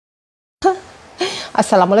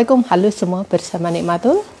Assalamualaikum, halo semua bersama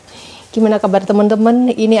Nikmatul. Gimana kabar teman-teman?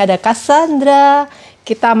 Ini ada Cassandra.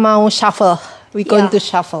 Kita mau shuffle. We going to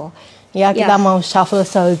shuffle. Ya, kita mau shuffle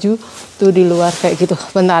salju tuh di luar kayak gitu.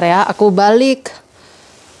 Bentar ya, aku balik.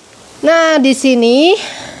 Nah, di sini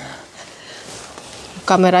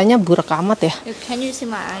kameranya burak amat ya. Can you see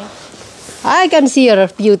my eye? I can see your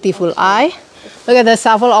beautiful eye. Look at the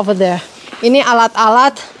shuffle over there. Ini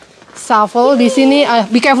alat-alat shuffle di sini.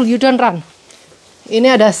 Be careful, you don't run. Ini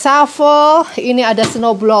ada shovel, ini ada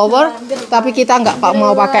snow blower, tapi kita nggak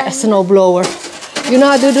mau pakai snow blower. You know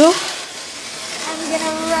how to do? I'm gonna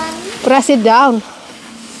run. Press it down.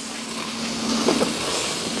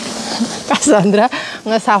 Cassandra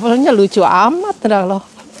nge-shovelnya lucu amat dah loh.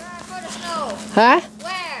 Hah?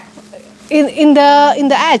 Where? In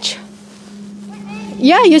the edge.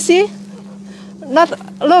 Yeah, you see? Not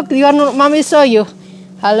look, your mommy show you.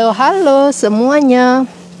 Halo semuanya.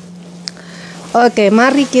 Oke,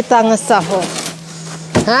 mari kita nge-shuffle.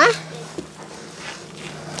 Hah?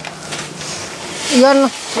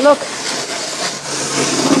 Look.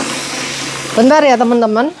 Bentar ya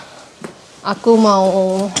teman-teman. Aku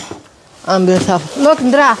mau ambil shuffle. Look,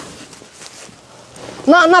 Ndra.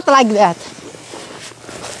 No, not like that.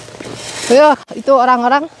 Yo, itu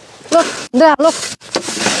orang-orang. Look, Ndra, look.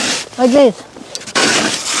 Like this.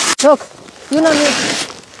 Look. You know me.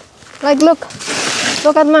 Like, look.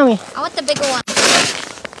 Look at mommy. I want the bigger one.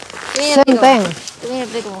 Same thing. Give me a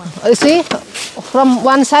bigger one. You see? From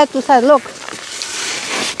one side to side, look.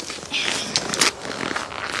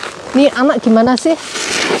 Nih anak gimana sih?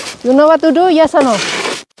 You know what to do? Yes or no?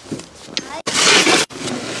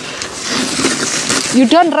 You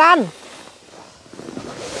don't run.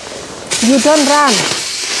 You don't run.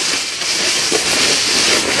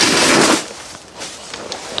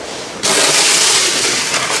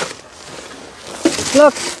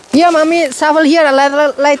 Look, here mommy shovel here.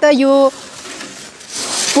 Later you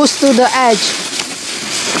push to the edge.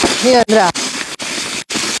 Here, Ndra.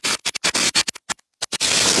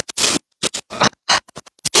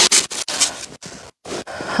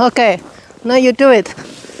 Okay, now you do it.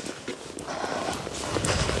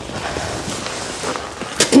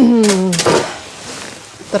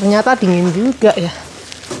 Ternyata dingin juga ya.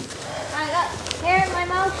 Hair in my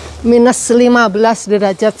mouth. Minus 15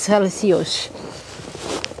 derajat Celcius.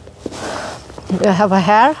 You have a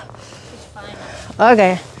hair?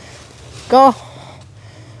 Okay, go.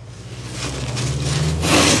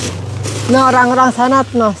 Nah, orang-orang sana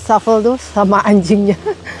no shuffle tuh sama anjingnya.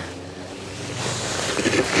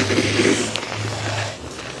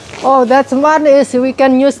 Oh, that one is we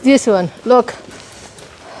can use this one. Look.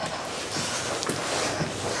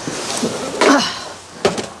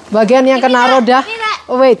 Bagian yang kena roda.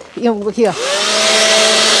 Oh wait, here.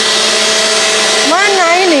 Mana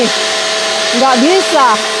ini? Nggak bisa.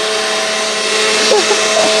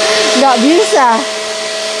 Nggak bisa.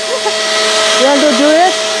 Yang to do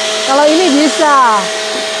it. Kalau ini bisa.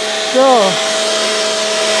 Tuh.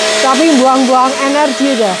 Tapi buang-buang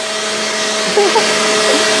energi dah.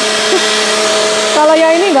 Kalau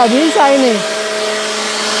yang ini nggak bisa ini.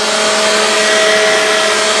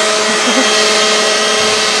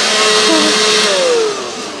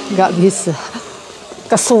 Nggak bisa.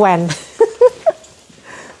 Kesuwen.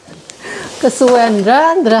 Kesuwen,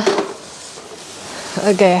 Ndra.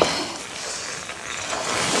 Oke.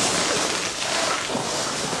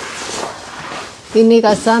 Ini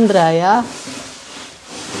Cassandra ya.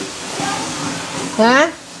 Hah?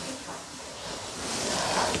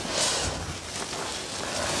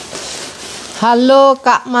 Halo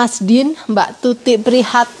Kak Masdin, Mbak Tuti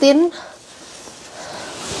prihatin.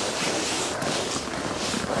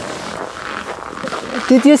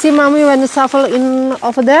 Did you see mommy when shuffle in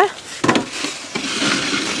over there?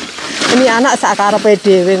 Ini anak sakarepe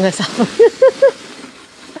dhewe ngeshuffle.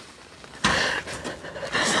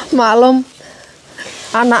 Maklum,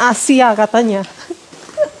 anak Asia katanya.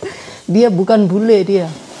 Dia bukan bule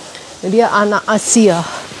dia. Dia anak Asia.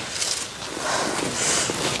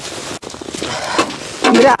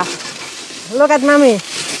 Ndra, look at mami.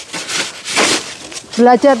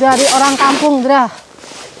 Belajar dari orang kampung, Ndra.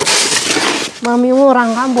 Mamimu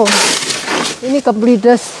orang kampung. Ini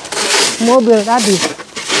keblides mobil tadi.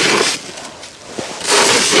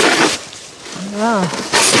 Nah,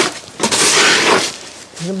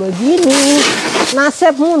 begini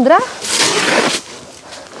nasibmu, Ndra.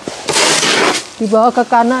 Dibawa ke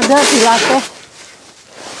Kanada, dilatih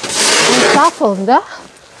shuffle, Ndra.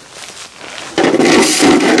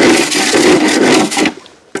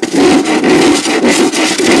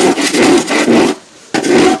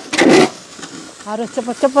 Harus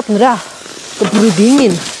cepet-cepet, Ndra. Keburu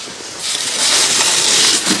dingin.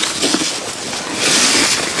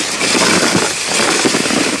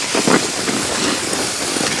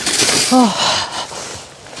 Oh.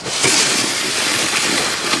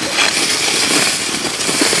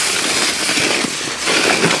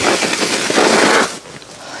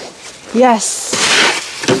 Yes.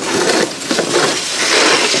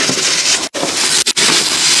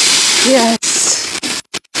 Yes.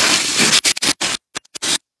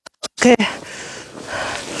 Okay.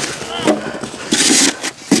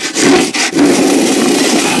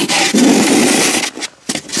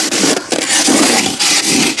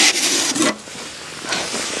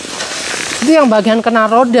 Itu yang bagian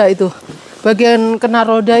kena roda itu. Bagian kena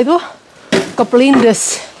roda itu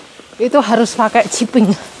kepelindes. Itu harus pakai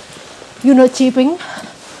chipping. You know chipping?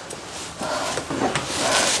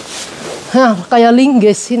 Nah, kayak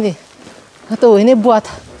linggis ini. Tuh, ini buat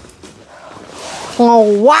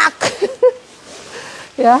ngewak.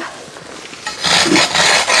 Ya.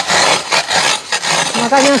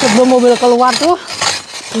 Makanya sebelum mobil keluar tuh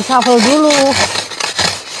di-shuffle dulu.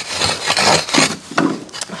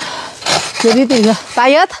 Jadi tidak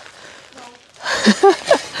tired.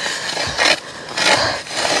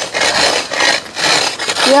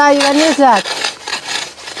 Yeah, you can use that.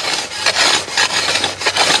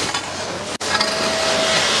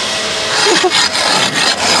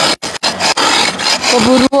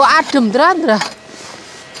 Keburu adem, Dra.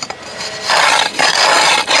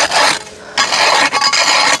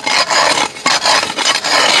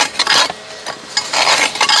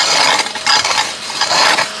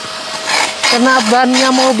 Kena bannya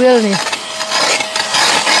mobil nih.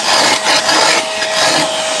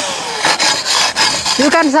 You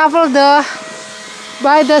can shuffle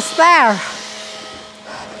by the stair.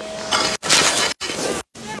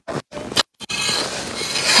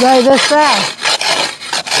 By the stair.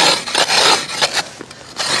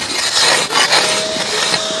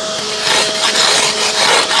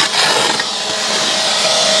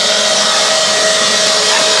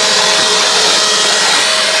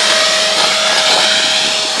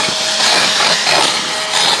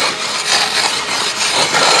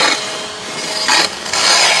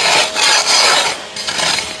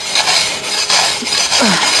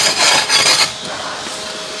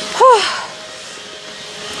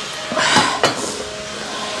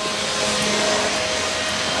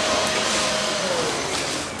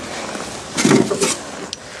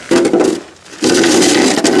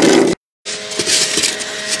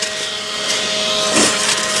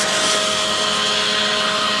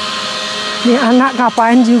 Ini anak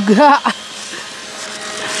ngapain juga?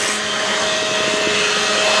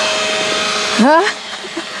 Hah?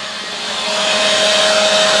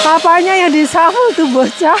 Apanya yang disahul tuh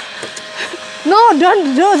bocah? No,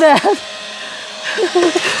 don't do that.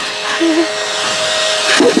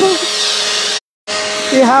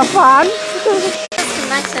 You have fun?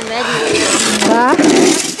 Hah?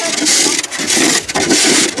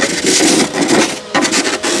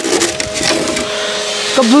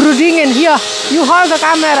 Keburu dingin. Here, you hold the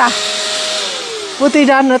camera. Put it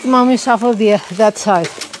down, let mommy shuffle that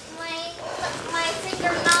side. My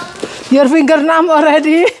finger numb. Your finger numb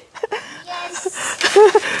already? Yes.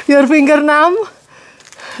 Your finger numb?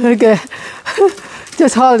 Okay.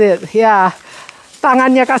 Just hold it. Ya.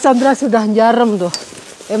 Tangannya Cassandra sudah jarem tuh.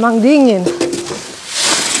 Emang dingin.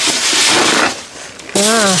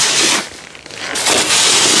 Nah.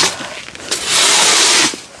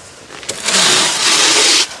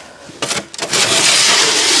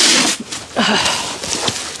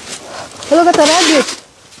 Look at the rabbit.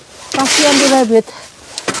 Kasihan the rabbit.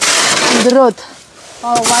 On the road.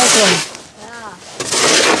 All white one.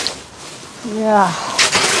 Yeah.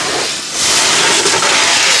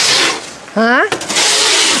 Huh?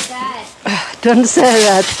 Dad. Don't say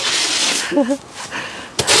that.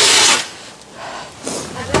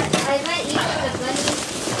 I bet you the bunny's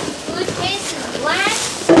toothpaste is black.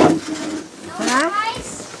 No Huh?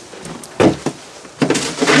 rice.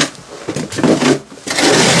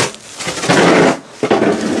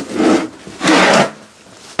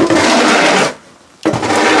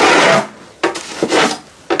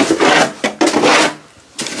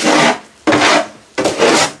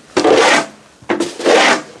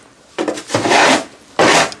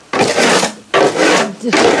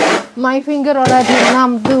 My finger already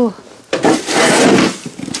numb too.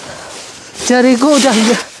 Jariku udah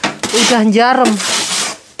jarem.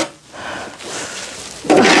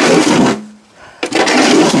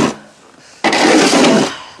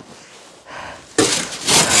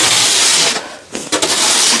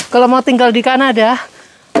 Kalau mau tinggal di Kanada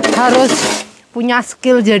harus punya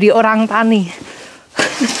skill jadi orang tani.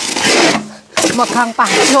 Megang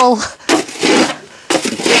pacul.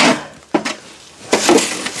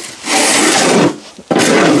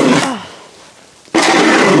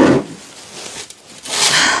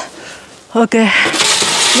 Okay,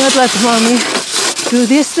 not let mommy do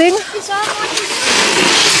this thing.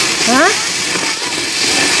 Huh?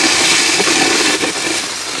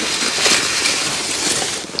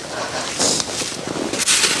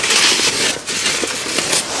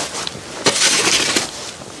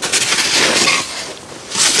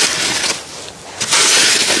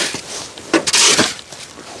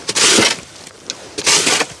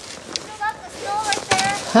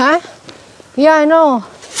 Huh? Yeah, I know.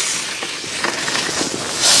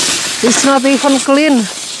 It's not even clean.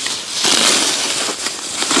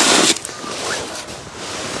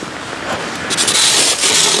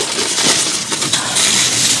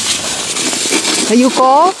 Are you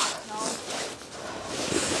cold? No.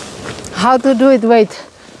 How to do it? Wait.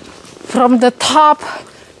 From the top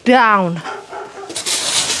down.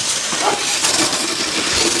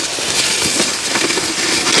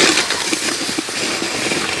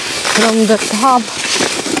 From the top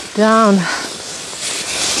down.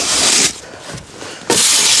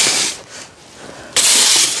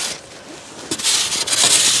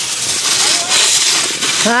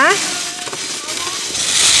 Huh?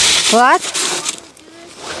 What?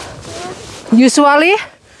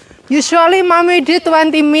 Usually mommy did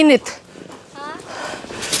 20 minutes. Huh?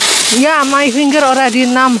 Yeah, my finger already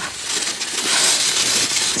numb.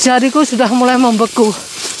 Jariku sudah mulai membeku.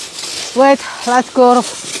 Wait, let's go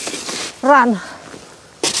run.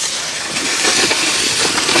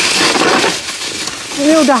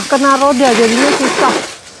 Ini udah kena roda jadinya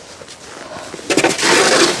susah.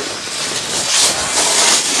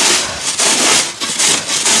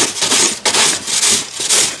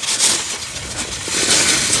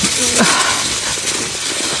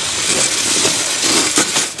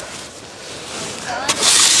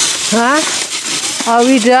 Huh? Are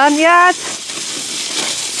we done yet?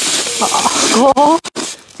 Go.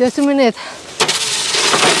 Just a minute.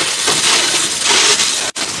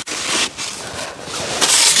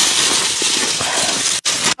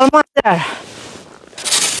 Almost there.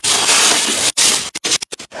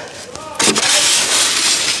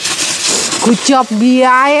 Good job,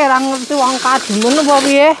 biaya orang ngerti wong kademen apa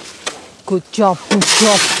piye? Good job.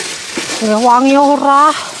 Wangi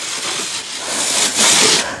ora.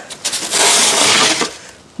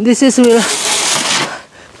 This is will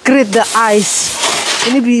create the ice.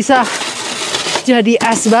 Ini bisa jadi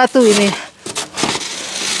es batu ini.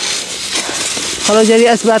 Kalau jadi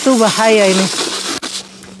es batu bahaya ini.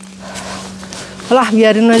 Lah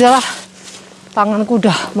biarin aja lah. Tanganku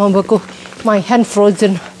udah membeku. My hand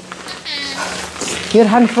frozen. Your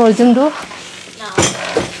hand frozen too? No.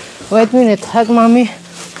 Wait a minute. Let mommy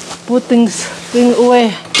put things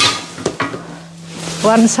away.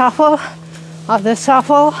 One shuffle. Other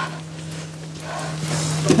shuffle.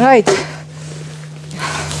 Right.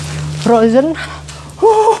 Frozen.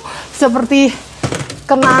 Seperti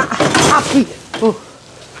kena api.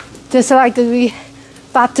 Just like we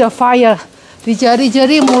touch a fire. Di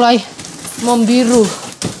jari-jari mulai membiru.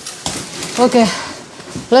 Okay.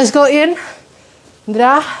 Let's go in.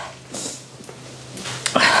 Indra.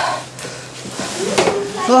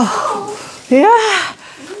 Oh. Yeah.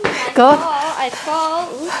 Go. I fall.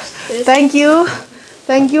 Oops. Thank you.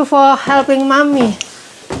 Thank you for helping mommy.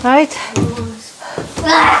 Right?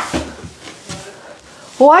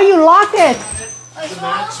 Why you lock it?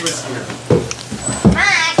 Max was here.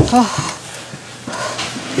 Max.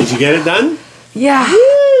 Did you get it done? Yeah.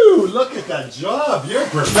 Woo! Look at that job. You're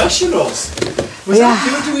professionals. Was that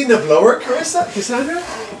you doing the blower, Cassandra?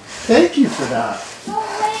 Thank you for that.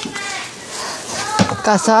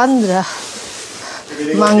 Cassandra.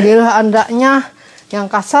 Manggil andaknya yang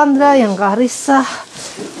Cassandra, yang Karissa.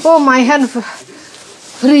 Oh, my hand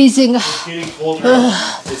freezing. It's getting colder.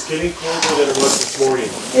 It's getting colder than it was this morning.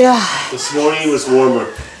 Yeah. This morning was warmer.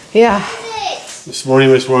 Yeah. This morning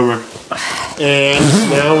was warmer. And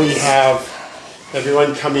now we have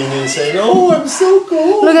everyone coming in saying, "Oh, I'm so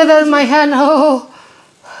cold." Look at that, my hand. Oh.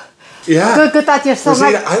 Yeah. Good touch your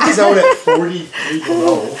stomach. I was out at 43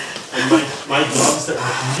 below, and my gloves that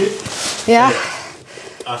were heated. Yeah.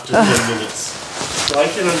 After 10 minutes. So I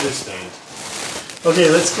can understand.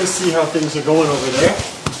 Okay, let's go see how things are going over there.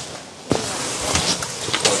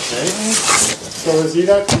 Okay. So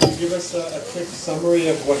Rosita, can you give us a quick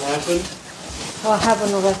summary of what happened? What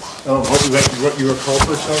happened with? Oh, what you were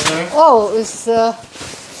culprits out there? Oh, it's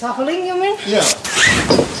shuffling, you mean? Yeah.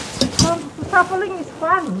 Shuffling is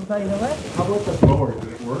fun, by the way. How about the blower?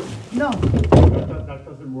 Did it work? No. That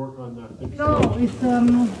doesn't work on that thing. No, it's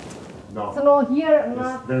No. snow here. It's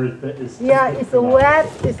Not. very thick. Yeah, it's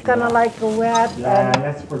wet. It's kind of like wet. Yeah, and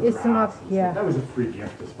that's for it's grass. not here. That was a free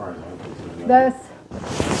gift as far as I'm concerned. That's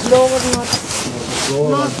lower, not.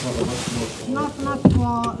 Not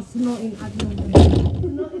for snow in Edmonton.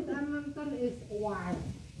 Snow in Edmonton is wild.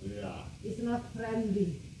 Yeah. It's not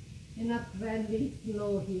friendly. It's not friendly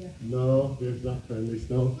snow here. No, there's not friendly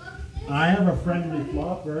snow. I have a friendly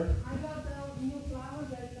flopper. I got a new flower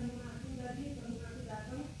that I'm asking Daddy from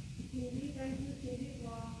Dapat. Cindy, thank you, Cindy,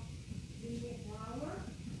 for bringing flower.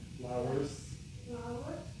 Flowers.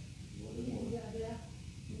 Flowers. Ini ada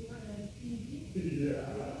bunga dari Cindy. Yeah.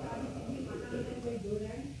 Tadi Cindy makan tempe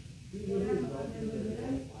goreng. Goreng makan tempe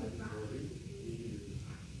goreng. Suka.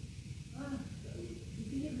 Di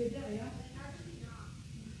sini beda ya.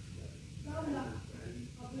 Tahu nggak?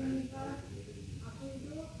 Aku nikah. Aku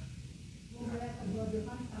itu mau bayar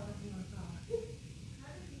kebodohan salah semata.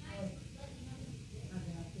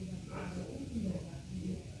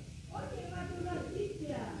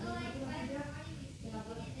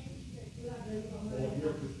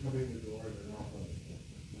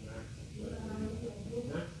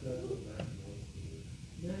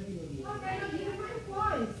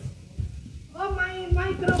 Oh, my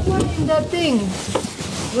microphone in the thing.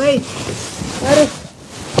 Wait,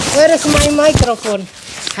 where is my microphone?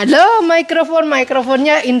 Hello, microphone.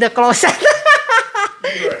 Microphone-nya in the closet.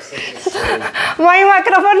 My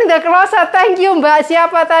microphone in the closet. Thank you, Mbak.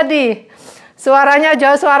 Siapa tadi? Suaranya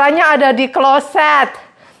jauh, suaranya ada di kloset.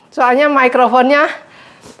 Soalnya mikrofonnya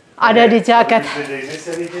ada di jaket. Did they miss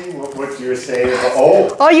anything? What you were saying?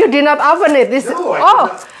 Oh, you did not open it. This, No, I did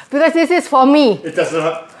not. Because this is for me. it does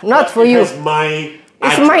not. Not for it you. has my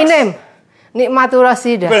It's address. my name. Nikmatura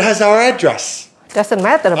Sida. But it has our address. Doesn't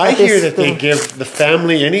matter. I but hear it's that they to- give the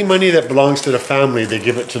family any money that belongs to the family. They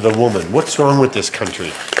give it to the woman. What's wrong with this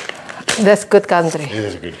country? That's good country. It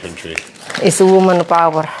is a good country. It's woman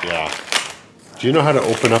power. Yeah. Do you know how to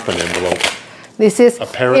open up an envelope? This is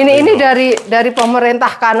Apparently ini not. dari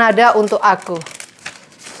pemerintah Kanada untuk aku.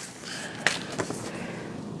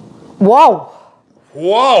 Wow.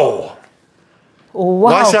 Whoa! Wow.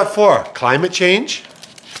 What's that for? Climate change?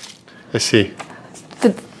 Let's see.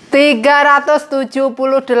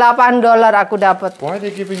 $378 aku dapat. Why are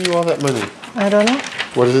they giving you all that money? I don't know.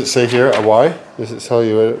 What does it say here? Why? Does it tell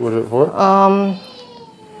you what it's for?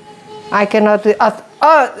 I cannot.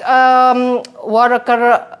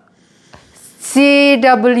 Worker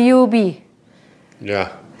CWB.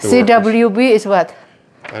 Yeah. the workers. CWB is what?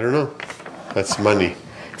 I don't know. That's money.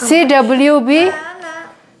 CWB.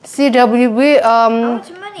 CWB. How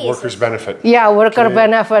much money is Workers' benefit. Yeah, worker Okay.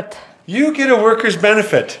 benefit. You get a worker's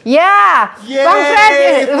benefit. Yeah. Yay Bang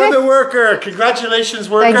Fred, for the worker. Congratulations,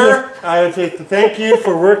 worker. I would say thank you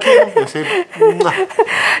for working. I say, mwah.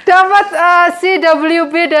 dapat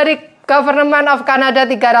CWB dari Government of Canada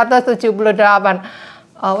 378.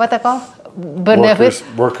 What I call? Benefit.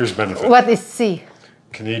 Workers' benefit. What is C?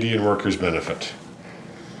 Canadian workers' benefit.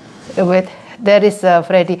 Wait, there is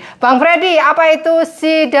Freddy. Bang Freddy, apa itu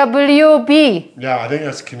CWB? Yeah, I think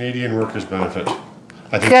that's Canadian workers' benefit.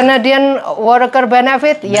 I think. Canadian Worker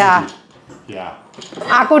Benefit? Ya. Yeah.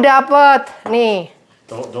 Aku dapat nih.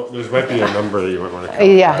 Don't. There's might be a number that you might want to.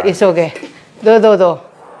 Iya, it's okay. Tuh.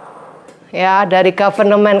 Ya, dari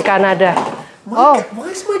Government Canada. Oh,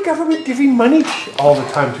 Why is my government giving money all the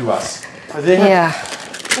time to us? Are they? yeah.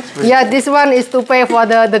 Yeah, this one is to pay for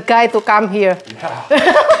the guy to come here. Yeah.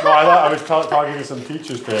 No, I was talking to some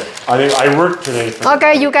teachers today. I worked today.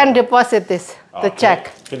 Okay, you can deposit this, the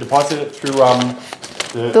check, Can deposit it through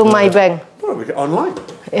to my bank. Oh, we can, online.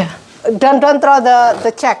 Yeah. Don't throw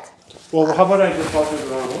the check. Well, how about I deposit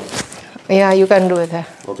it online? Yeah, you can do it.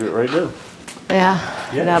 I'll do it right now. Ya,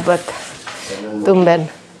 Yeah. dapat. Tumben.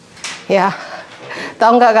 Ya.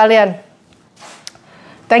 Tahu nggak kalian?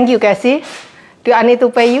 Thank you, Cassie. Do I need to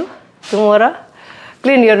pay you tomorrow?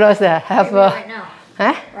 Clean your nose there. Have a... right now?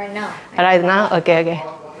 Huh? Right now. Right now? Okay.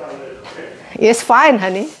 It's fine,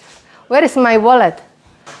 honey. Where is my wallet?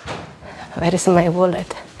 Where is my wallet?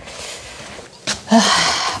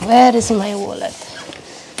 Where is my wallet?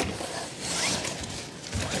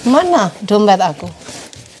 Mana dompet aku?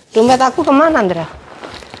 Dompet aku kemana, Andra?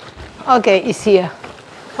 Oke, is here.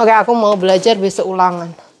 Oke, aku mau belajar besok ulangan.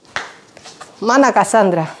 Mana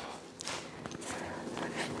Cassandra?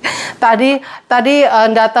 Tadi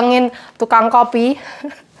datengin tukang kopi.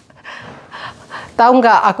 Tahu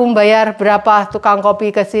nggak aku bayar berapa tukang kopi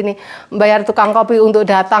ke sini? Bayar tukang kopi untuk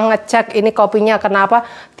datang ngecek ini kopinya kenapa?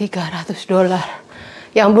 $300.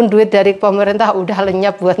 Ya ampun, duit dari pemerintah udah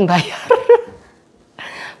lenyap buat bayar.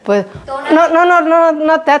 But no,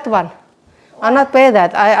 not that one. I'll not pay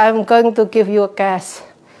that. I'm going to give you a cash.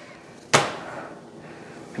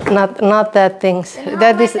 Not that things.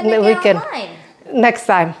 That is weekend. Next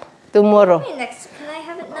time. Tomorrow. Next, can I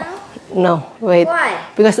have it now? No, wait. Why?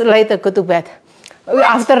 Because later go to bed.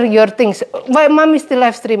 After your things. Why mommy still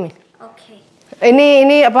live streaming? Okay.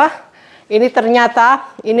 Ini apa? Ini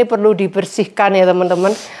ternyata ini perlu dibersihkan ya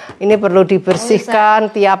teman-teman. Ini perlu dibersihkan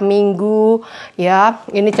tiap minggu ya.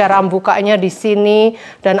 Ini cara bukanya di sini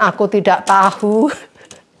dan aku tidak tahu.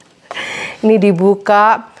 Ini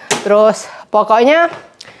dibuka. Terus pokoknya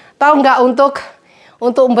tahu nggak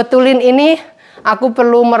untuk betulin ini aku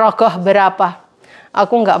perlu merogoh berapa?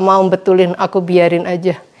 Aku nggak mau betulin, aku biarin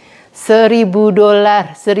aja. $1.000,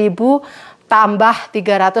 1.000 tambah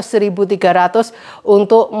 300, 1.300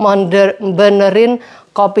 untuk benerin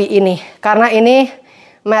kopi ini. Karena ini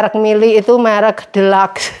merek Mili itu merek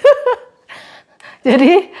deluxe.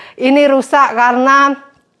 Jadi ini rusak karena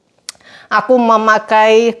aku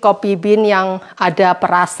memakai kopi bean yang ada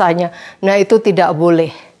perasanya. Nah itu tidak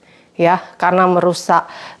boleh ya karena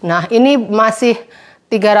merusak. Nah ini masih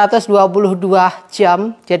 322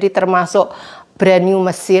 jam jadi termasuk brand new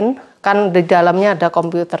mesin. Kan di dalamnya ada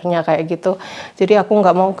komputernya kayak gitu. Jadi aku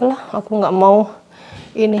nggak mau aku nggak mau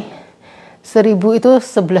ini. 1.000 itu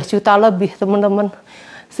 11 juta lebih teman-teman.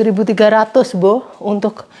 1.300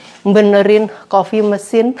 untuk benerin coffee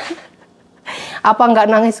mesin. Apa nggak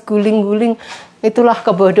nangis guling-guling? Itulah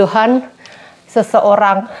kebodohan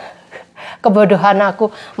seseorang. Kebodohan aku.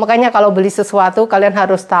 Makanya kalau beli sesuatu kalian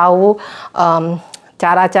harus tahu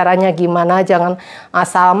cara-caranya gimana. Jangan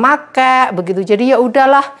asal make begitu. Jadi ya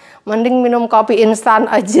udahlah. Mending minum kopi instan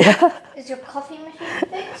aja. Is your coffee machine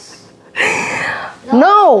fixed?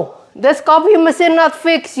 No, this coffee machine not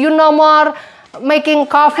fixed. You no more making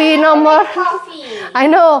coffee, no more. Coffee. I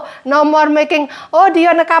know, no more making. Oh, do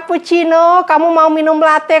you want a cappuccino? Kamu mau minum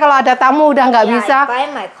latte? Kalau ada tamu udah nggak bisa. I buy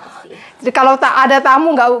my coffee. Jadi kalau tak ada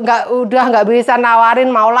tamu udah nggak bisa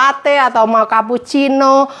nawarin mau latte atau mau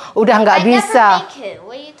cappuccino, udah nggak bisa.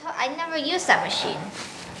 I never use that machine.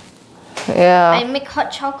 Yeah. I make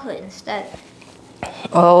hot chocolate instead.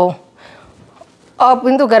 Oh,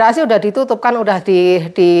 pintu garasi udah ditutup kan, udah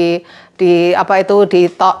di apa itu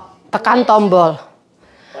tekan tombol.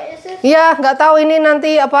 What is it? Ya nggak tahu ini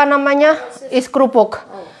nanti apa namanya iskrupuk.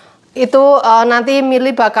 Itu nanti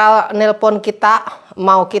Mili bakal nelpon kita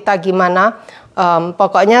mau kita gimana.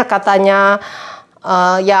 Pokoknya katanya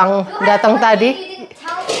yang datang tadi.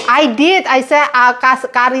 I did. I said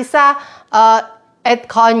Karisa ate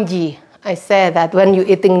congee. I said that when you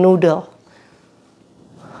eating noodle.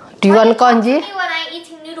 Do you want congee? When I'm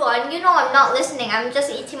eating noodle, and you know I'm not listening. I'm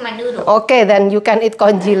just eating my noodle. Okay, then you can eat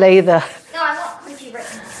congee later. No, I want congee right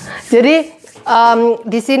now. Jadi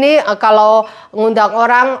di sini kalau ngundang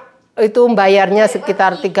orang itu bayarnya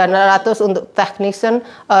sekitar 300 untuk technician,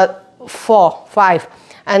 5.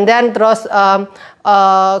 And then terus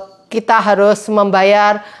kita harus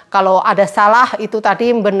membayar kalau ada salah itu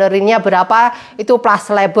tadi benerinnya berapa, itu plus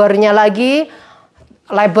labornya lagi,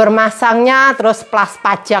 labor masangnya, terus plus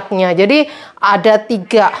pajaknya. Jadi ada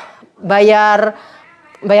 3, bayar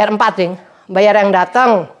 4 ding. Bayar yang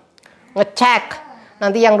datang, ngecek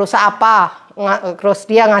nanti yang rusak apa, terus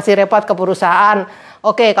dia ngasih report ke perusahaan.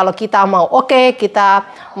 Oke, kalau kita mau kita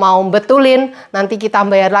mau betulin, nanti kita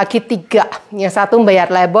bayar lagi 3. Yang satu bayar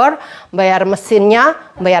labor, bayar mesinnya,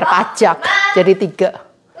 bayar pajak. Jadi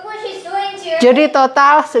 3. Jadi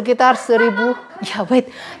total sekitar 1.000. Ya wait,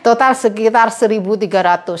 total sekitar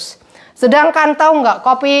 1.300. Sedangkan tahu nggak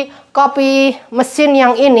kopi mesin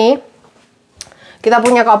yang ini, kita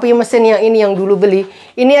punya kopi mesin yang ini yang dulu beli,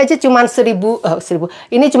 ini aja cuma 1.000,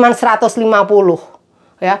 ini cuma 150.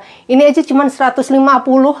 Ya, ini aja cuma 150,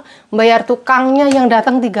 bayar tukangnya yang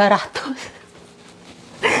datang 300.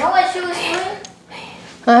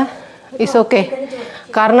 Hah? It's okay.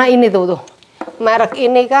 Karena ini tuh merek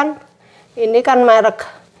ini kan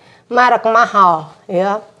merek mahal,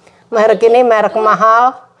 ya. Merek ini merek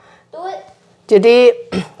mahal.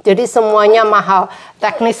 Jadi semuanya mahal,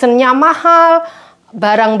 teknisiannya mahal,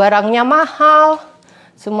 barang-barangnya mahal,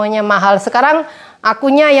 semuanya mahal. Sekarang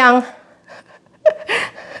akunya yang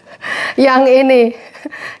ini,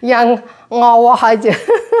 yang ngowoh aja.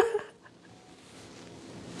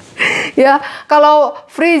 Ya, kalau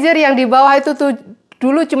freezer yang di bawah itu tuh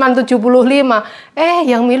dulu cuma 75,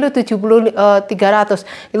 yang milu 300.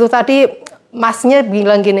 Itu tadi masnya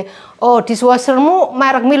bilang gini, oh dishwashermu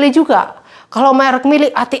merek Mili juga. Kalau merek Mili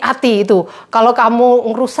hati-hati itu. Kalau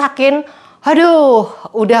kamu ngerusakin, aduh,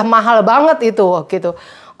 udah mahal banget itu gitu.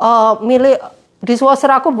 Mili dishwasher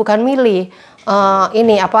aku bukan Mili.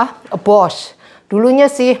 Ini apa? Bosch. Dulunya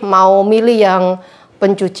sih mau Mili yang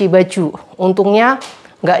pencuci baju. Untungnya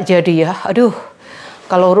nggak jadi ya. Aduh,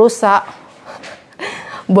 kalau rusak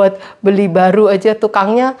buat beli baru aja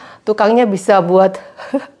tukangnya bisa buat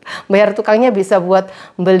bayar tukangnya bisa buat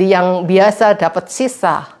beli yang biasa dapat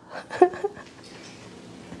sisa.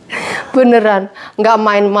 Beneran, nggak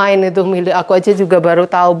main-main itu milik aku aja juga baru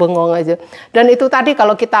tahu, bengong aja. Dan itu tadi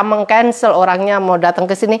kalau kita meng-cancel orangnya mau datang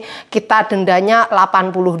ke sini, kita dendanya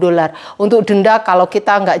 $80. Untuk denda kalau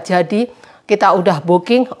kita nggak jadi, kita udah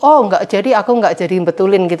booking, oh nggak jadi, aku nggak jadi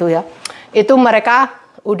betulin gitu ya. Itu mereka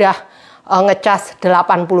udah ngecas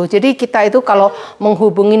 80. Jadi kita itu kalau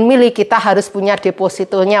menghubungin milik kita harus punya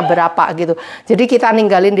depositonya berapa gitu. Jadi kita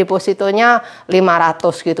ninggalin depositonya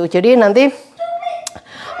 500 gitu. Jadi nanti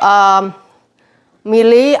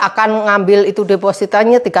Mili akan ngambil itu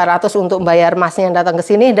depositanya 300 untuk bayar masnya yang datang ke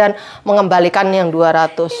sini dan mengembalikan yang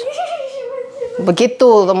 200. Begitu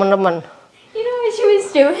teman-teman. You know what she was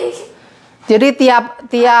doing? Jadi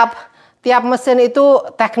tiap mesin itu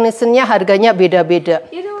teknisnya harganya beda-beda.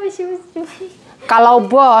 You know what she was doing? Kalau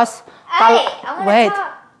bos, kalau Hey, I wanna wait,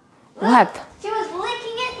 talk. what? She was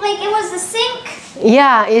licking it like it was the sink.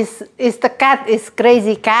 Yeah, is the cat is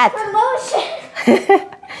crazy cat. Promotion.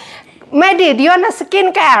 Maddie, do you want a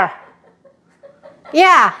skincare?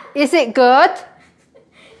 Yeah, is it good?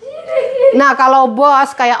 Nah, kalau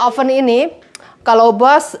bos kayak oven ini, kalau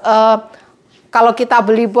bos kalau kita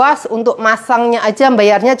beli bos untuk masangnya aja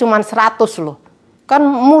bayarnya cuma 100 loh. Kan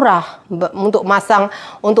murah untuk masang,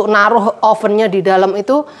 untuk naruh ovennya di dalam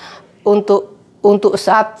itu untuk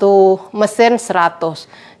satu mesin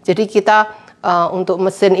 100. Jadi kita untuk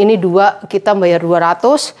mesin ini 2 kita bayar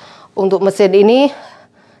 200, untuk mesin ini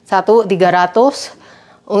 1 300,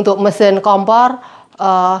 untuk mesin kompor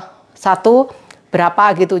 1 berapa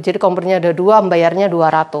gitu. Jadi kompornya ada 2, bayarnya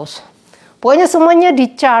 200. Pokoknya semuanya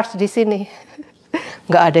di charge di sini.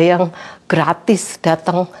 Nggak ada yang gratis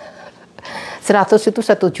datang. 100 itu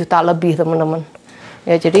 1 juta lebih teman-teman.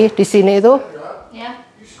 Ya jadi di sini itu. Yeah,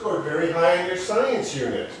 You scored very high in your science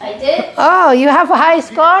unit. I did. Oh, you have a high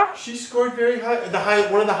score? She scored very high,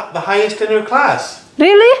 one of the highest in her class.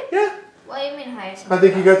 Really? Yeah. What do you mean highest? I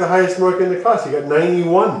think you got the highest mark in the class. You got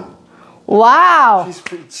 91. Wow.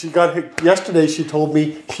 She got yesterday. She told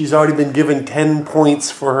me she's already been given 10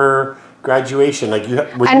 points for her graduation. Like you.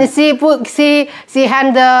 And she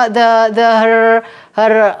hand her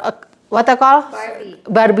what I call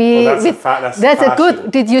Barbie. Oh, with, that's a good. fashion.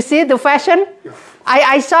 Did you see the fashion?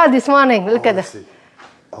 I saw this morning. Look at that.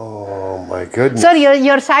 Oh my goodness. So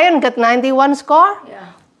your science got 91 score?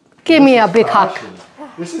 Yeah. Give me a big hug.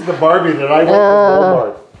 This is the Barbie that I went to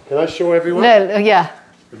Walmart. Can I show everyone? Well, yeah.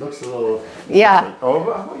 It looks a little. Yeah. Oh,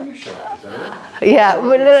 how about you show it? Yeah.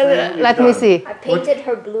 Let me see. I painted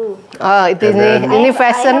her blue. Oh, it is And then- ini I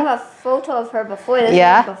fashion. have a photo of her before. This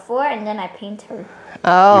Yeah. was before, and then I paint her.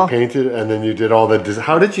 Oh. You painted and then you did all the.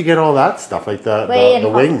 How did you get all that stuff like the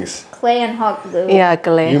wings? Clay and hot glue. Yeah,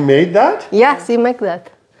 clay. You made that? Yeah, she make that.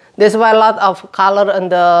 There's why a lot of color in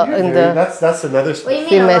the That's another. What do you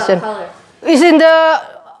mean a lot Filmation. of color? It's in the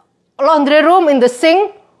laundry room in the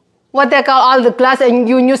sink. What they call all the glass, and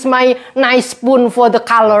you use my nice spoon for the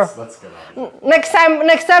color. Let's get out.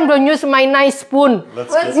 Next time don't use my nice spoon.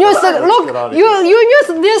 Let's Use get out. look, Let's get out of you here. use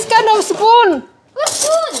this kind of spoon. What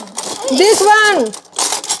spoon? This one.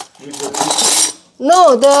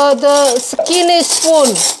 No, the skinny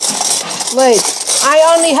spoon. Wait,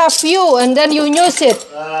 I only have few, and then you use it.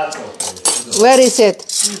 That's okay. Where is it?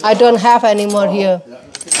 I don't have any more here.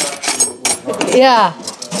 Yeah,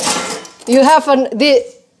 you have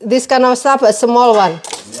this kind of stuff, a small one,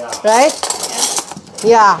 right?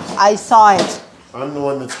 Yeah, I saw it. I'm the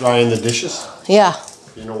one that's drying the dishes. Yeah.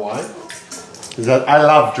 You know why? Because I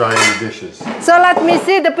love drying the dishes. So let me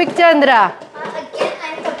see the picture, Andra. Again,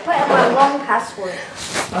 I have to put in my long password.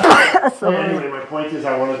 Anyway, my point is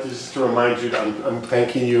I wanted just to remind you that I'm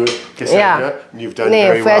thanking you, Cassandra. Yeah. And you've done Nih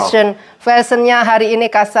very well. fashionnya hari ini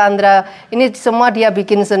Cassandra. Ini semua dia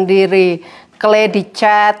bikin sendiri. Clay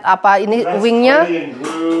dicat, apa ini That's wingnya? clay and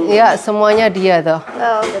glue. Ya semuanya dia tuh.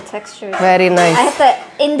 Oh, the texture. Very nice. I have to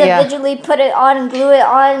individually put it on and glue it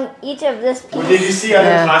on each of this piece. Well, did you see other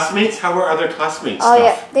Yeah. classmates? How were other classmates? Oh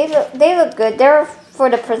stuff? yeah, they look good. They're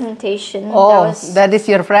for the presentation. Oh, that is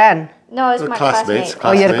your friend. No, it's The my classmates. classmate.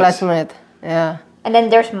 Oh, your Classmates. classmate. Yeah. And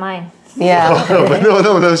then there's mine. Yeah. No,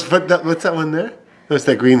 what's that one there? What's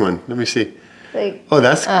that green one? Let me see. Like, Oh,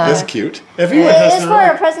 that's cute. Everyone it has is their for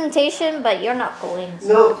a own. presentation, but you're not going. So.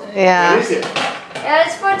 No. Yeah. What is it? Yeah,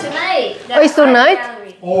 it's for tonight. Oh, it's tonight?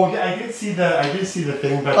 Oh, yeah, I did see the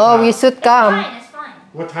thing, but Oh, we should It's come. fine. It's fine.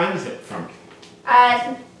 what time is it from?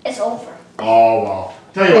 It's over. Oh well.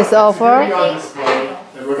 Tell you It's what, over? It's gonna be on display,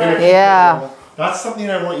 and we're gonna keep Yeah. it. That's something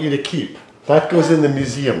I want you to keep. That goes in the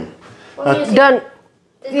museum. Don't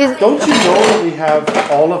Don't you know that we have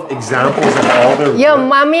all of examples of all their Yeah, work?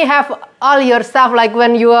 mommy have all your stuff, like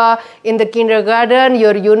when you are in the kindergarten,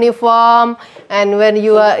 your uniform, and when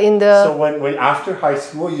you are in So the... when after high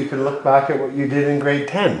school, you can look back at what you did in grade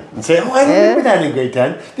 10 and say, oh, I remember that in grade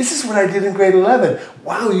 10. This is what I did in grade 11.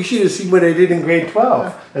 Wow, you should have seen what I did in grade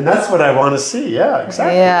 12. And that's what I want to see. Yeah,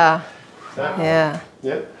 exactly. Yeah, Exactly. yeah.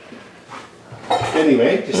 Yeah.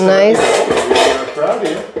 Anyway, just Nice. we're proud of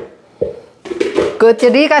you. Good.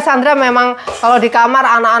 Jadi Cassandra memang kalau di kamar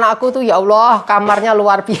anak-anakku tuh ya Allah, kamarnya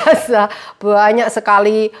luar biasa. Banyak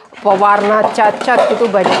sekali pewarna, cat-cat itu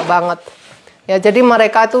banyak banget. Ya, jadi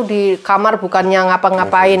mereka tuh di kamar bukannya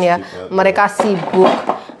ngapa-ngapain ya. Mereka sibuk.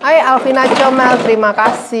 Hai Alvina Comel, terima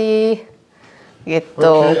kasih. Gitu.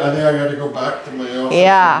 Okay, I think I gotta go back to my office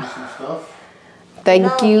Yeah. and do some stuff. Thank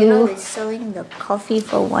You know you. they're selling the coffee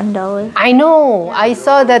for $1. I know. I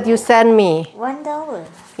saw that you sent me. $1.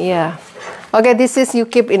 Yeah. Okay, this is you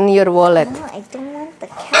keep in your wallet. No, I don't want the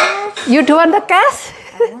cash. You do want the cash?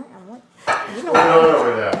 You know, No,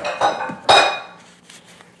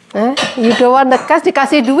 yeah. You don't want the cash,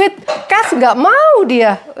 dikasih duit cash nggak mau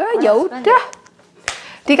dia. Ya udah,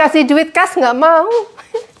 dikasih duit cash nggak mau.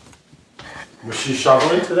 Was she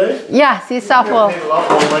shoveling today? Ya, si You're Shuffle. paying a lot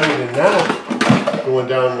more money than now. Going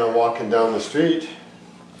down and walking down the street.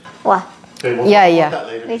 what? Okay, we'll Yeah, talk yeah. about that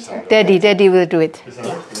later. Later. Daddy will do it.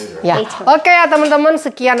 Later. Ya, Later. oke ya teman-teman,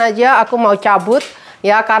 sekian aja. Aku mau cabut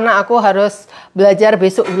ya karena aku harus belajar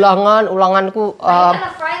besok ulanganku. Are you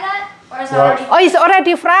gonna fry that? Or is that Right. already? Oh, it's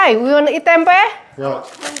already fried. We want to eat tempe? Yeah.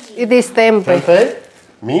 It is tempe. Tempeh?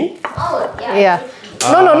 Me? Oh, yeah. Yeah.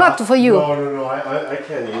 No, not for you. No. I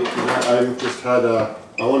can't eat. I just had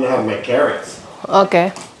I want to have my carrots. Okay.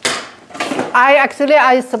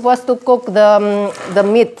 I supposed to cook the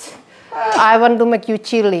meat. I want to make you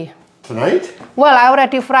chili. Tonight? Well, I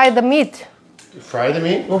already fried the meat. Fry the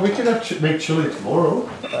meat? Well, we could have make chili tomorrow.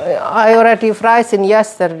 I already fried since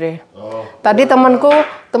yesterday. Oh. Tadi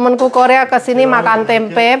temanku Korea kesini makan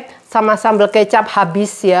tempe sama sambal kecap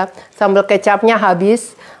habis ya. Sambal kecapnya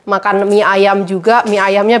habis. Makan mie ayam juga. Mie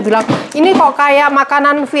ayamnya bilang, ini kok kayak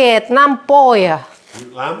makanan Vietnam po ya.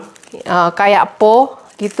 Lamb? Kayak po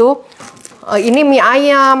gitu. Ini mie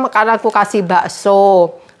ayam karena aku kasih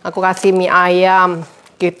bakso. Aku kasih mie ayam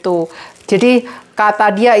gitu. Jadi kata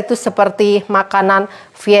dia itu seperti makanan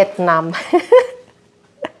Vietnam.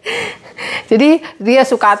 Jadi dia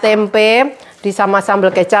suka tempe sama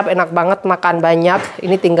sambal kecap, enak banget, makan banyak.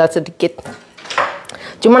 Ini tinggal sedikit.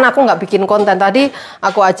 Cuman aku nggak bikin konten. Tadi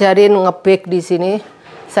aku ajarin nge-bake di sini.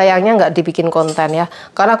 Sayangnya nggak dibikin konten ya.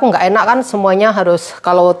 Karena aku nggak enak kan semuanya harus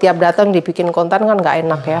kalau tiap datang dibikin konten kan nggak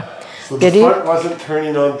enak ya. So the Jadi front wasn't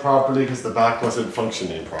turning on properly because the back wasn't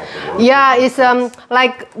functioning properly. yeah, it's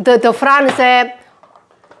like the front said,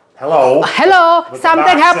 Hello. hello, But the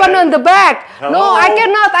something back happened said, on the back. No, "Hello, I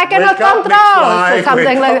cannot wake up, control. McFly, So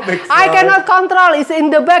something wake like up, that. McFly." I cannot control. It's in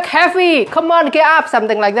the back heavy. Come on, get up.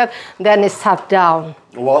 Something like that. Then it shut down.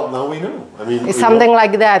 Well, now we know. I mean, It's we something know.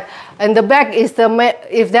 like that. And the back is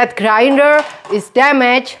if that grinder is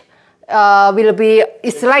damaged, will be.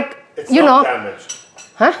 It's like It's you know, not damaged.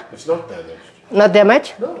 huh? It's not damaged. Not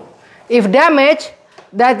damaged. No. If damaged,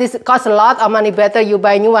 that is cost a lot of money. Better you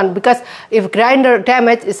buy new one because if grinder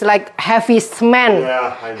damage, it's like heavy cement.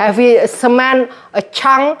 Yeah, I know. Heavy cement, a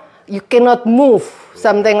chunk you cannot move.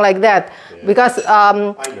 Something like that. Yeah. Because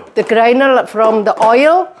know. the grinder from the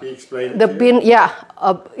oil, Can you explain it the to bin. Yeah,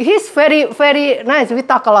 he's very nice. We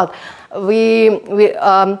talk a lot. We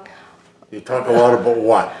You talk a lot about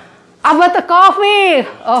what? about the coffee.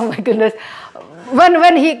 Oh my goodness.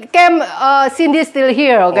 When he came, Cindy's still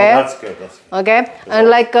here. Okay. Oh, that's good. That's good. Okay, and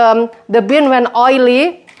like the bean when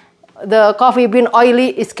oily, the coffee bean oily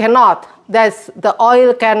is cannot. That's the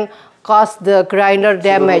oil can cause the grinder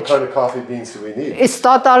damage. So what kind of coffee beans do we need? It's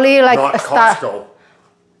totally like Not a Costco.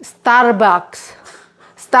 Starbucks.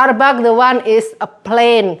 Starbucks, the one is a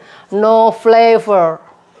plain, no flavor.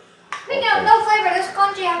 Speaking of no flavor, this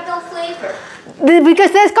congee have no flavor.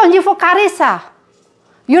 Because there's congee for Carissa.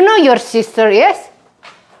 You know your sister, yes?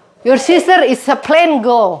 Your sister is a plain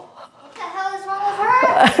girl. What the hell is wrong with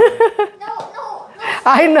her? No.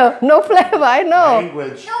 I know, no flavor, I know.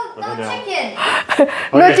 Language. No of an elf. chicken.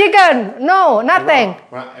 No Okay. chicken, no, nothing.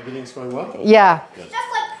 Well, everything's going well? Yeah. Just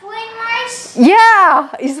like plain rice. Yeah,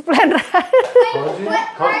 it's plain rice. Plain Congee? wet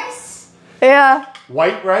rice. Yeah,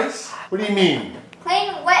 White rice? What do you mean?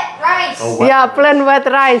 Plain wet rice. Oh, wet yeah, rice. plain wet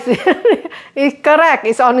rice. It's correct,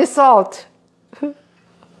 it's only salt.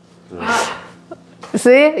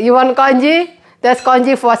 See, you want congee? That's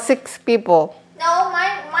congee for 6 people. No,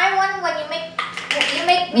 my one when you make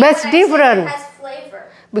That's when I say different. It has flavor.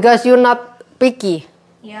 Because you're not picky.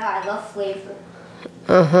 Yeah, I love flavor.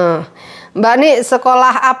 Mbak nih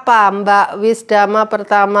sekolah apa? Mbak Wisdama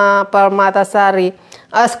Pertama Permatasari.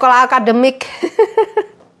 Sekolah akademik.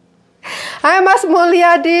 Hai Mas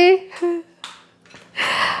Mulyadi.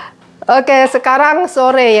 Oke, sekarang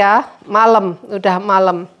sore ya, malam, udah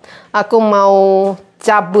malam. Aku mau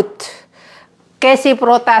cabut. Casey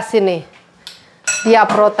protes ini. Dia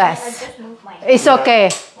protes. It's okay.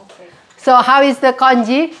 So how is the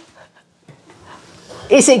congee?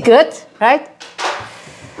 Is it good, right?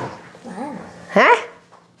 Bland. Huh?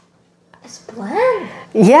 It's bland.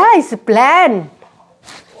 Yeah, it's bland.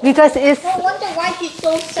 Because it's... No wonder why she's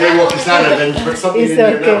so sad. Okay, well, Cassandra, then put something It's in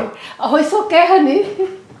there okay. now. Oh, it's okay, honey.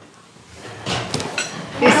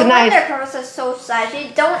 It's No nice. wonder Carissa's so sad.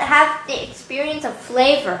 She don't have the experience of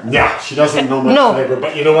flavor. Yeah, she doesn't know much No. flavor,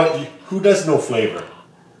 but you know what? Who does know flavor?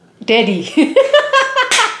 Daddy.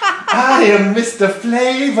 I am Mr.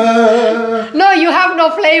 Flavor. No, you have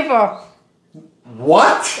no flavor.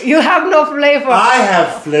 What? You have no flavor. I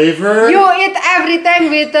have flavor. You eat everything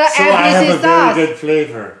with the so I have ABC a very sauce. good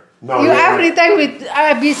flavor. No, You you're right. everything with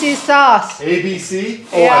ABC sauce. ABC?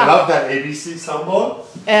 Oh, Yeah. I love that ABC sambal.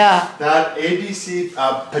 Yeah, That ABC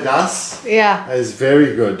pedas yeah. is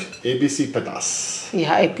very good. ABC pedas.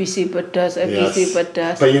 Yeah, ABC pedas, ABC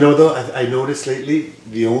pedas. But you know though, I noticed lately,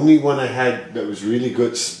 the only one I had that was really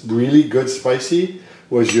good spicy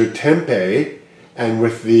was your tempeh, and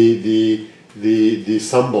with the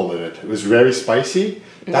sambal in it. It was very spicy.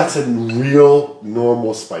 That's a real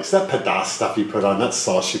normal spice. That pedas stuff you put on, that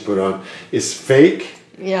sauce you put on, is fake.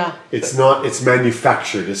 Yeah, It's not. It's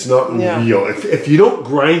manufactured. It's not Yeah. real. If you don't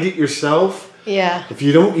grind it yourself, yeah. if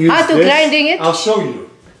you don't use How to this, grinding it? I'll show you.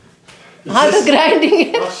 Is How to this-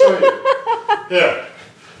 grinding it? I'll show you. Here.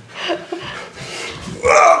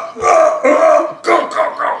 Go.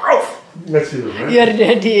 Let's see. Right? Your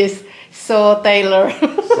daddy is so Taylor.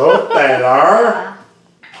 So Taylor.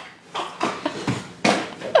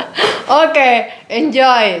 Okay,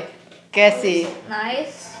 enjoy, Cassie.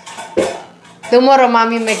 Nice. Tomorrow,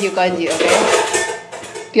 mommy make you congee, okay?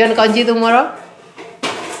 Do you want congee tomorrow?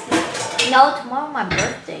 No, tomorrow my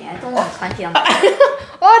birthday. I don't want congee on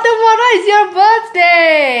Oh, tomorrow is your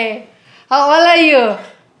birthday. How old are you?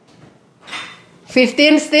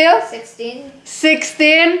 15 still? 16.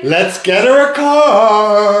 16? Let's get her a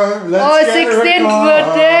car. Let's get her a 16th car.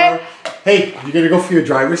 birthday. Hey, you gonna go for your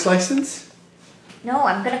driver's license? No,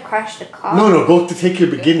 I'm gonna crash the car. No, go to take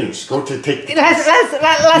your beginners. Go to take. Let's You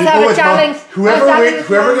have go a with challenge. Mom. Whoever Let's challenge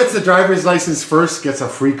whoever Mom. gets the driver's license first gets a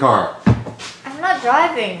free car. I'm not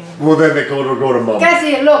driving. Well, then they go to mom.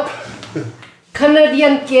 Cassie, look.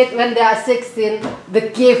 Canadian kid, when they are 16,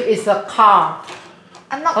 the gift is a car.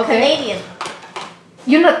 I'm not Okay. Canadian.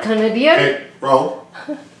 You're not Canadian? Hey, bro.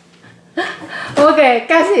 Okay,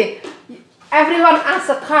 Cassie. Everyone asks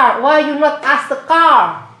a car. Why you not ask the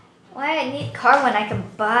car? Why I need car when I can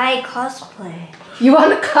buy cosplay? You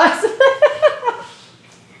want a car?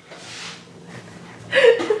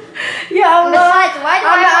 Ya Allah. Besides, why do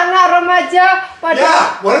I have... Anak-anak remaja pada Yeah,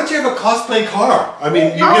 why don't you have a cosplay car? I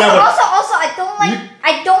mean, you can have a. Also, I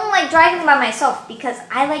don't like driving by myself because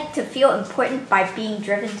I like to feel important by being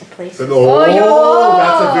driven to places. Oh, yo.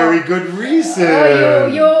 that's a very good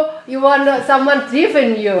reason. you want someone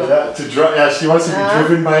driven you. Yeah, yeah, she wants to be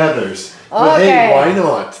driven by others. But Okay. hey, why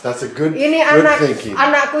not? That's a good, Ini good thinking.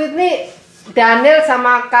 anakku ini Daniel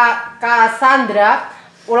sama Kak Cassandra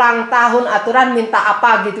ulang tahun aturan minta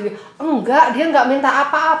apa gitu. Enggak, dia enggak minta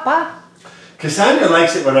apa-apa. Cassandra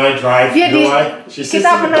likes it when I drive. Dia You know why? She sits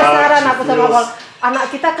kita in the back, penasaran she aku sama feels- Paul. Anak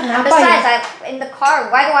kita kenapa Besides, ya? in the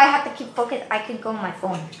car, why do I have to keep focused? I could go on my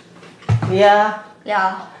phone. Ya.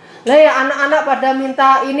 Yeah. Lah ya anak-anak pada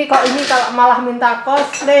minta ini kok ini kalau malah minta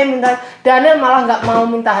cosplay, minta Daniel malah nggak mau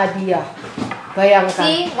minta hadiah. Bayangkan.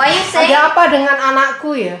 See, why you say? Ada apa dengan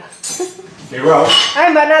anakku ya? Hey, well,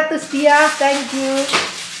 Hai Mbak Natusdia, thank you.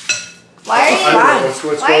 Why are you?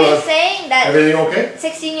 what's Why are you going on? saying that Everything okay?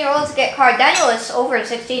 16-year-olds get car? Daniel is over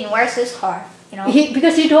 16. Where's his car? You know.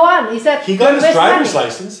 Because he don't want. He said He got his "Where's driver's money?"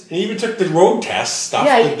 license and he even took the road test stuff.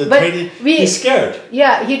 Yeah, the but training. we- He's scared.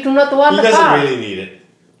 Yeah, he do not want He the doesn't car. really need it.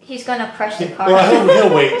 He's gonna crush the car. Well,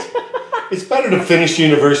 he'll wait. It's better to finish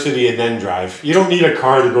university and then drive. You don't need a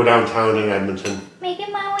car to go downtown in Edmonton.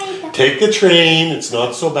 Making my way down. Take the train. It's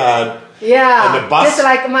not so bad. Yeah, And the bus- just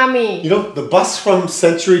like mommy. You know, the bus from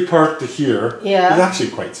Century Park to here Yeah. is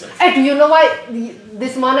actually quite safe. Hey, do you know why?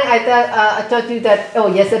 This morning I told you that. Oh,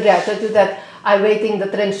 yesterday I told you that I waiting the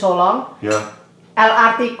train so long. Yeah.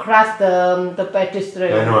 LRT crashed the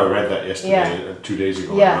pedestrian. I know. I read that yesterday, Yeah. 2 days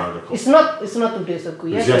ago. In an Yeah, article. it's not 2 days ago.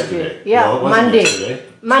 It was Yesterday. yesterday. Yeah, No, it wasn't Monday. yesterday.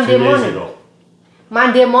 It's Monday 2 days morning. ago.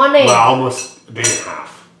 Monday morning. Well, almost a day and a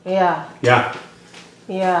half. Yeah. Yeah.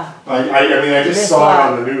 Yeah. I mean, I just This saw it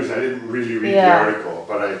one. on the news. I didn't really read the Yeah. article,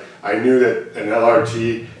 but I knew that an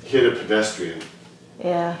LRT hit a pedestrian.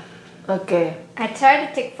 Yeah. Okay. I tried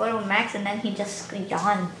to take photo of Max and then he just squeaked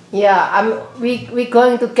on. Yeah. We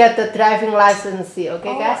going to get the driving license. See,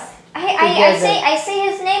 okay, guys? I say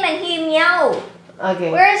his name and he meow. Okay.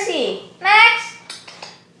 Where is he? Max?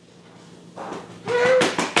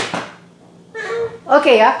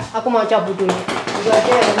 Oke ya, aku mau cabut dulu. Itu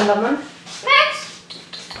aja ya teman-teman. Max?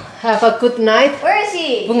 Have a good night. Where is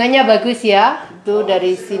he? Bunganya bagus ya. Itu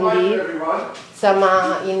dari Cindy Everyone.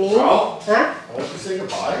 sama ini. Well, Hah? I want to say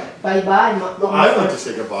goodbye. Bye-bye. Well, I want to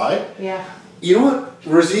say goodbye. Yeah. You know what?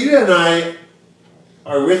 Rosita and I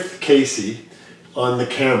are with Casey on the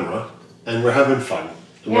camera, and we're having fun.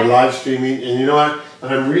 And we're Yeah. live streaming, and you know what? And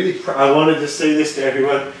I'm really I wanted to say this to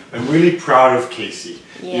everyone. I'm really proud of Casey.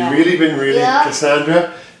 Yeah. You've really been Yeah.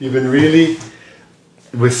 Cassandra, you've been really,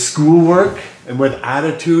 with schoolwork, and with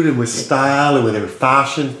attitude, and with style, and with her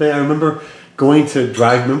fashion thing. I remember going to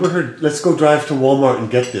drive, remember her, let's go drive to Walmart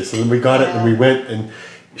and get this. And then we got it, and we went, and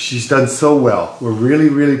she's done so well. We're really,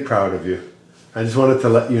 really proud of you. I just wanted to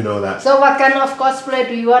let you know that. So what kind of cosplay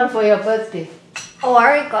do you want for your birthday? Oh, I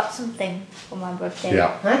already got something for my birthday.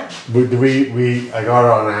 Yeah. Huh? I got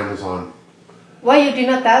it on Amazon Why you did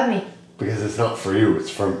not tell me? because it's not for you.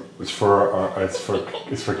 It's for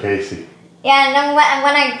Casey. Yeah, and then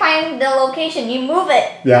when I find the location, you move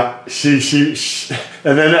it. Yeah. She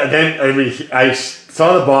and then I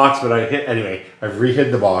saw the box, but anyway. I've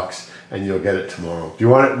re-hid the box, and you'll get it tomorrow. Do you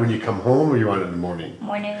want it when you come home, or you want it in the morning?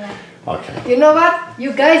 Morning. Okay. You know what?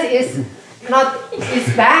 You guys is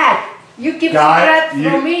bad. You keep secret You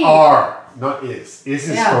from me. are not is. Is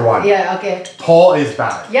for one. Yeah. Okay. Paul is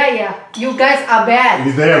bad. Yeah. You guys are bad.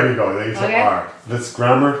 There we go. These Okay. are. Let's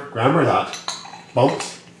grammar that.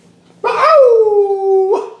 Bumps.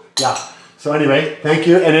 Wow! Yeah. So anyway, thank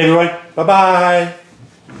you, and everyone. Bye bye.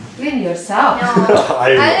 Clean yourself. No.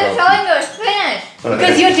 I I didn't tell him it was finished.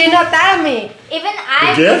 Because you did not tell me. Even The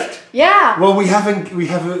I. gift? Yeah. Well, we haven't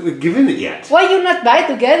given it yet. Why you not buy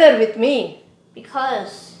together with me?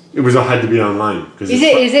 Because. It had to be online. What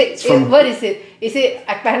is it? Is it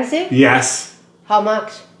expensive? Yes. How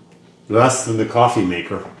much? Less than the coffee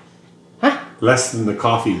maker. Huh? Less than the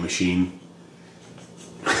coffee machine.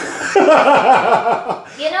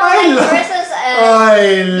 You know, like versus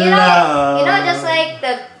just like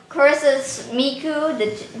the Curses Miku, the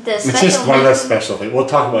It's special just one of Miku. those special things. We'll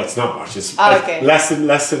talk about it. It's not much. It's Okay. less than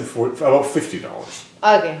about $50.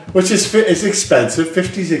 Okay. Which is it's expensive.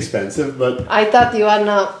 50 is expensive, but I thought you want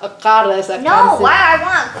a car less expensive. No, why I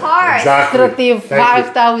want cars? exactly. Thank you.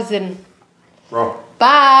 35,000. Bro.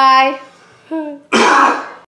 Bye.